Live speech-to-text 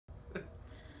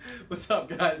What's up,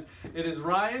 guys? It is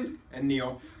Ryan and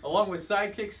Neil, along with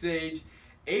sidekick Sage,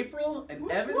 April, and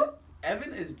Whoop, Evan. whoop.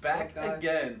 Evan is back What's up, guys?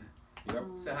 again. Yep.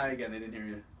 Say hi again. I didn't hear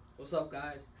you. What's up,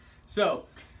 guys? So,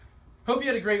 hope you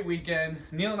had a great weekend.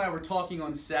 Neil and I were talking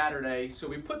on Saturday, so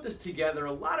we put this together.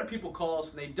 A lot of people call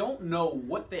us and they don't know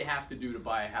what they have to do to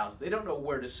buy a house. They don't know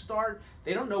where to start.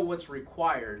 They don't know what's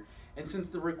required. And since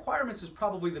the requirements is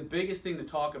probably the biggest thing to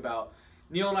talk about,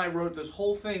 Neil and I wrote this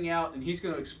whole thing out, and he's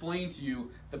going to explain to you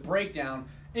the breakdown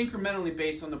incrementally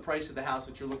based on the price of the house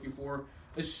that you're looking for,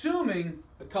 assuming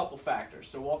a couple factors.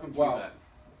 So welcome to that.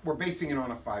 We're basing it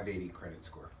on a 580 credit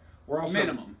score. We're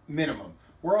also Minimum.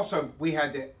 We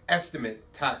had to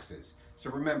estimate taxes. So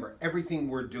remember, everything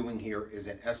we're doing here is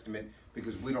an estimate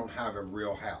because we don't have a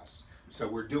real house. So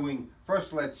we're doing,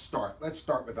 first let's start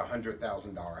with a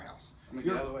 $100,000 house. I'm going to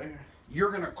get out of the way here.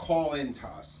 You're going to call into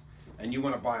us and you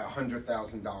want to buy a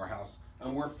 $100,000 house,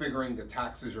 and we're figuring the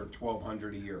taxes are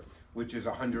 $1,200 a year, which is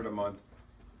 $100 a month.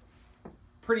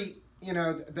 Pretty, you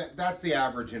know, that's the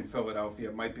average in Philadelphia.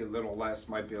 It might be a little less,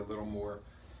 might be a little more.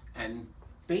 And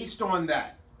based on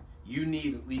that, you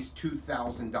need at least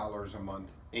 $2,000 a month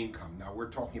income. Now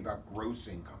we're talking about gross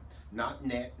income, not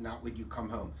net, not when you come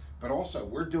home. But also,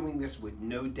 we're doing this with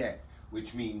no debt,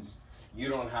 which means you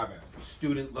don't have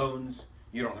student loans,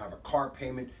 you don't have a car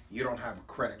payment, you don't have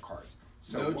credit cards.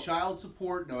 So no child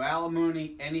support, no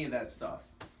alimony, any of that stuff.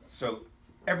 So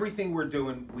everything we're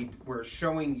doing, we're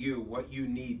showing you what you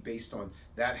need based on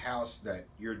that house that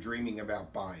you're dreaming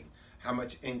about buying. How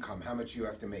much income, how much you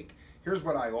have to make. Here's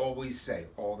what I always say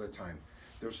all the time.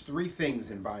 There's three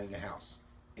things in buying a house: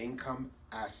 income,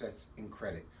 assets, and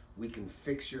credit. We can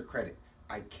fix your credit.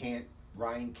 I can't,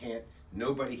 Ryan can't,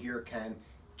 nobody here can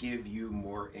give you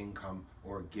more income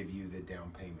or give you the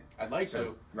down payment. I'd like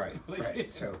to. Right.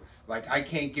 So, like, I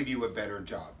can't give you a better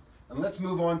job. And let's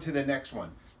move on to the next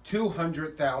one.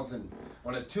 200,000.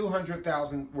 On a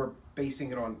 200,000, we're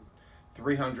basing it on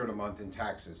 $300 a month in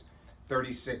taxes,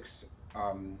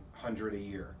 $3,600 a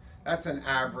year. That's an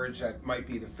average. That might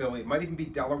be the Philly. It might even be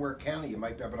Delaware County. You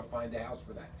might be able to find a house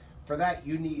for that. For that,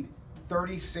 you need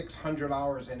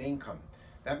 $3,600 in income.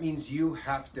 That means you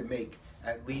have to make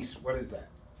at least, what is that?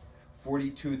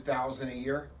 42,000 a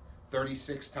year.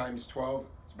 36 times 12,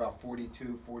 it's about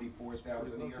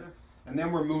 44,000 a year. And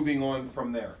then we're moving on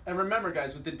from there. And remember,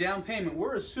 guys, with the down payment,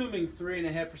 we're assuming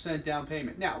 3.5% down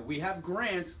payment. Now, we have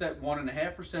grants that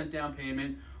 1.5% down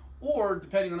payment, or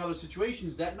depending on other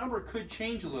situations, that number could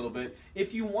change a little bit.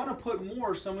 If you want to put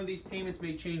more, some of these payments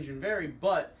may change and vary,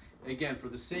 but again, for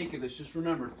the sake of this, just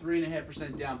remember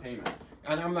 3.5% down payment.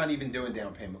 And I'm not even doing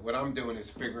down payment. What I'm doing is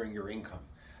figuring your income.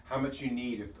 How much you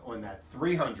need if on that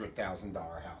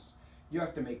 $300,000 house. You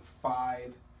have to make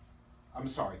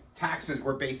taxes,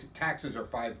 basic taxes are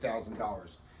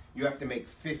 $5,000. You have to make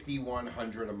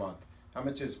 $5,100 a month. How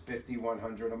much is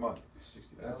 $5,100 a month?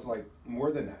 60,000. That's like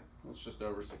more than that. Well, it's just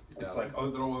over 60,000. It's like a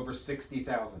little over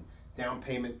 60,000. Down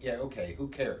payment, yeah, okay, who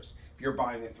cares? If you're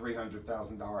buying a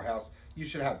 $300,000 house, you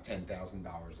should have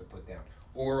 $10,000 to put down.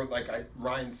 Or like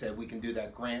Ryan said, we can do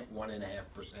that grant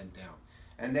 1.5% down.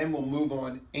 And then we'll move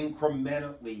on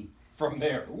incrementally from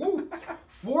there. Woo!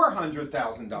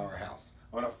 $400,000 house.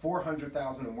 On a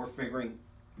 $400,000, and we're figuring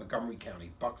Montgomery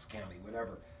County, Bucks County,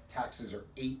 whatever, taxes are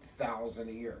 $8,000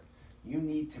 a year. You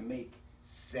need to make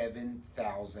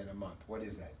 $7,000 a month. What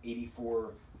is that?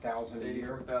 $84,000 a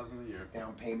year. $84,000 a year.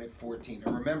 Down payment $14,000.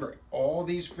 And remember, all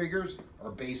these figures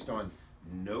are based on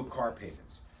no car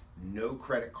payments, no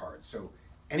credit cards. So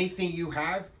anything you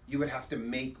have, you would have to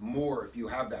make more if you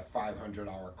have that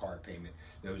 $500 car payment,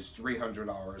 those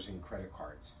 $300 in credit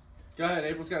cards. Go ahead,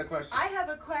 April's got a question. I have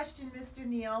a question, Mr.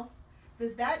 Neal.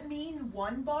 Does that mean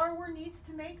one borrower needs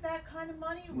to make that kind of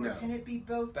money, or No. can it be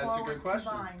both That's a borrowers good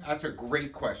question. combined? That's a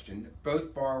great question.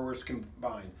 Both borrowers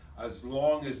combined, as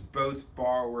long as both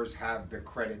borrowers have the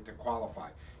credit to qualify.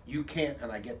 You can't,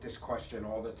 and I get this question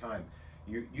all the time,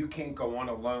 you can't go on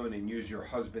a loan and use your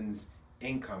husband's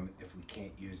income if we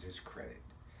can't use his credit.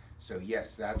 So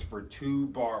yes, that's for two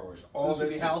borrowers. All this would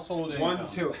be household income.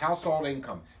 1, 2, household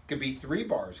income. Could be 3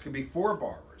 borrowers, could be 4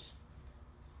 borrowers.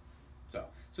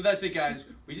 So that's it, guys.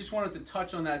 We just wanted to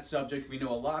touch on that subject. We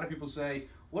know a lot of people say,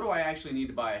 what do I actually need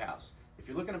to buy a house? If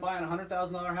you're looking to buy a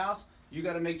 $100,000 house, you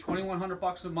got to make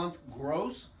 $2,100 a month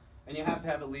gross, and you have to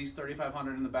have at least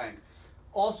 $3,500 in the bank.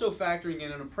 Also factoring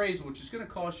in an appraisal, which is going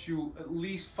to cost you at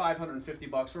least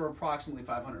 $550 or approximately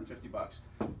 $550.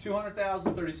 $200,000,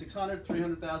 $3,600,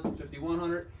 $300,000,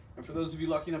 $5,100, and for those of you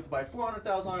lucky enough to buy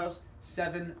 $400,000,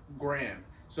 $7,000.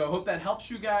 So I hope that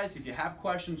helps you guys. If you have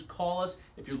questions, call us.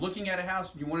 If you're looking at a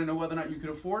house and you want to know whether or not you could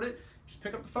afford it, just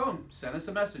pick up the phone, send us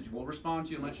a message. We'll respond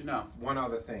to you and let you know. One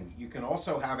other thing, you can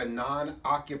also have a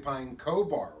non-occupying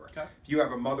co-borrower. Okay. If you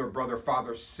have a mother, brother,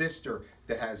 father, sister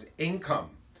that has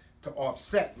income to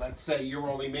offset, let's say you're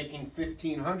only making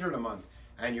 $1,500 a month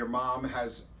and your mom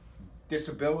has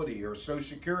disability or Social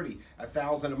Security,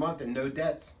 $1,000 a month and no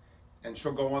debts, and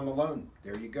she'll go on the loan.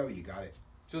 There you go, you got it.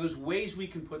 So there's ways we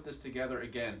can put this together.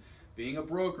 Again, being a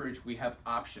brokerage, we have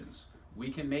options. We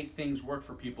can make things work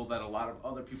for people that a lot of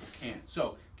other people can't.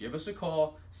 So give us a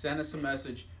call, send us a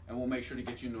message, and we'll make sure to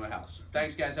get you into a house.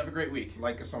 Thanks, guys. Have a great week.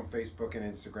 Like us on Facebook and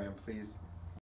Instagram, please.